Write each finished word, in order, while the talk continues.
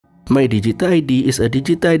MyDigital ID is a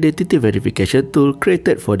digital identity verification tool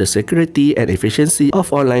created for the security and efficiency of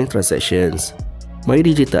online transactions.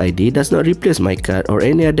 MyDigital ID does not replace MyKad or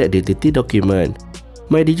any other identity document.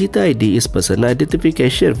 MyDigital ID is personal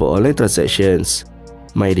identification for online transactions.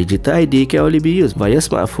 MyDigital ID can only be used via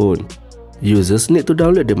smartphone. Users need to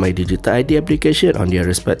download the MyDigital ID application on their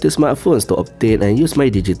respective smartphones to obtain and use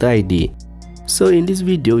MyDigital ID. So in this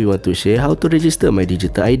video, we want to share how to register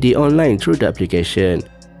MyDigital ID online through the application.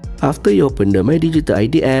 After you open the MyDigital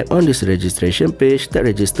ID app on this registration page, tap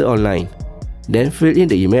register online. Then fill in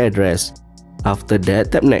the email address. After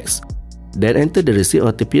that, tap next. Then enter the receipt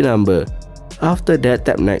OTP number. After that,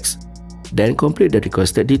 tap next. Then complete the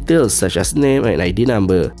requested details such as name and ID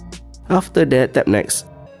number. After that, tap next.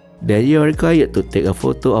 Then you are required to take a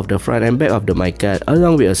photo of the front and back of the MyKad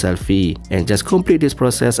along with a selfie and just complete this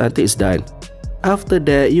process until it's done. After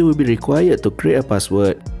that, you will be required to create a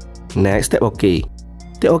password. Next, tap OK.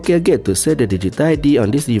 Tap OK again to set the digital ID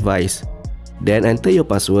on this device. Then enter your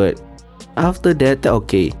password. After that, tap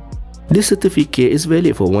OK. This certificate is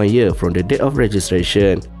valid for 1 year from the date of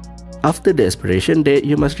registration. After the expiration date,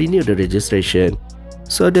 you must renew the registration.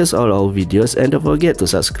 So that's all our videos, and don't forget to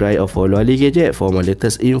subscribe or follow Ali Gadget for more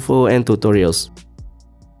latest info and tutorials.